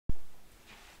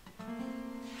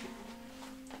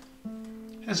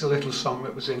There's a little song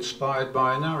that was inspired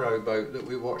by a narrowboat that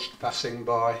we watched passing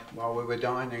by while we were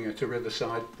dining at a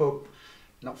riverside pub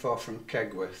not far from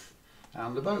Kegworth,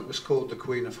 and the boat was called the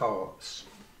Queen of Hearts.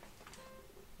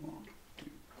 1, 2,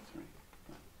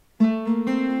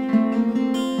 3.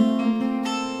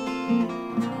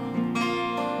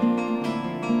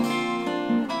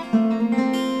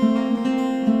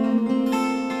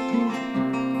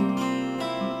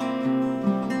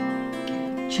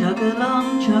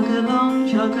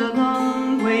 Chug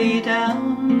along, way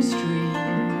downstream.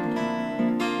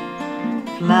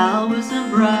 Flowers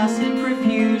and brass in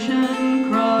profusion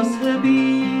cross her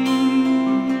beam.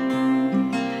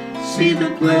 See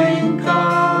the playing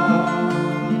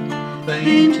card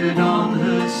painted on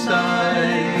her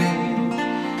side,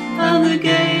 and the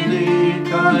gaily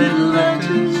coloured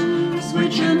letters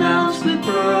which announce the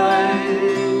bride.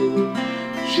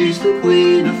 She's the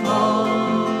Queen of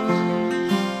Hearts.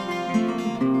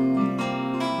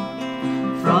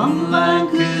 From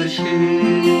Lancashire,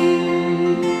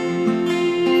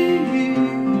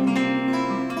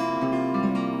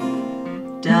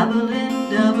 dabbling,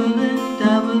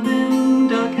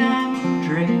 duck and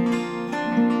drink,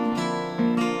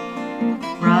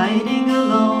 riding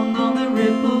along on the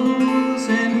ripples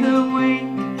in her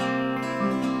wake,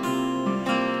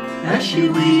 as she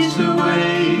weaves her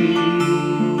way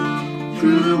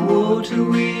through the water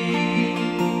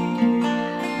weed,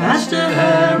 past a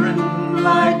heron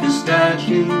like a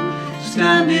statue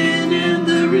standing in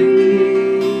the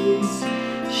reeds.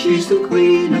 She's the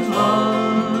Queen of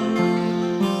Hearts.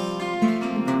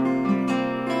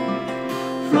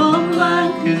 From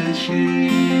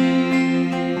Lancashire.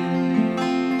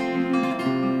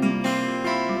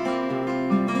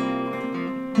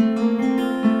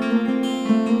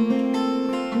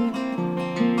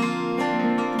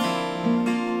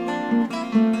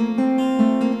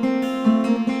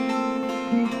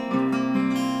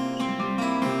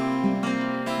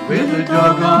 With a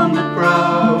dog on the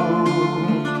prow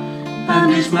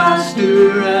and his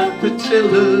master at the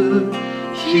tiller,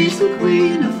 she's the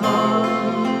Queen of Hearts.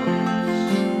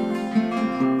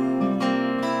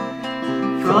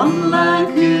 From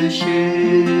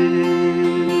Lancashire.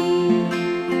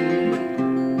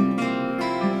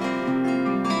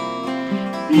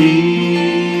 Easy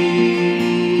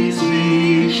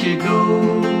she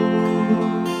goes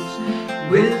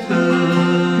with her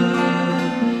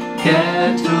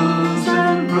kettles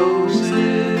and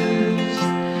roses,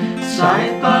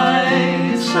 side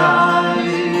by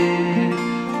side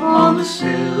on the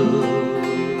sills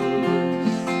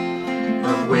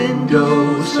of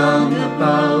windows hung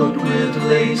about with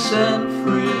lace and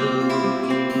frills.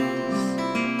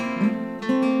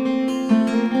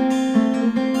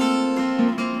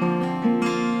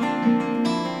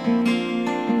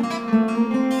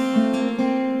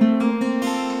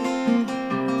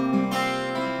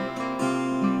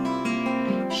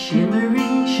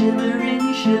 Shimmering, shimmering,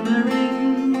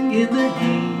 shimmering in the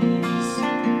haze.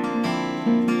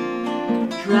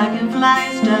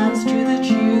 Dragonflies dance to the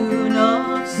tune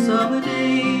of summer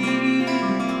days.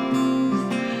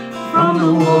 From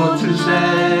the water's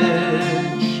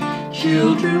edge,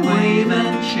 children wave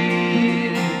and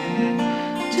cheer,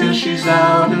 till she's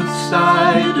out of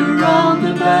sight around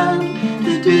the bend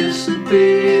to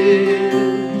disappear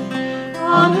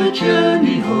on her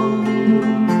journey home.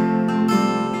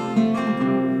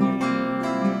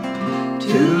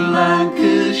 To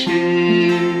Lancashire.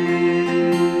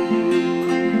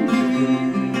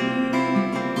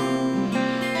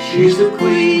 She's the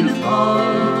Queen of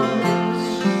Hearts.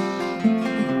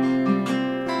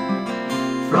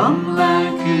 From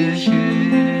Lancashire.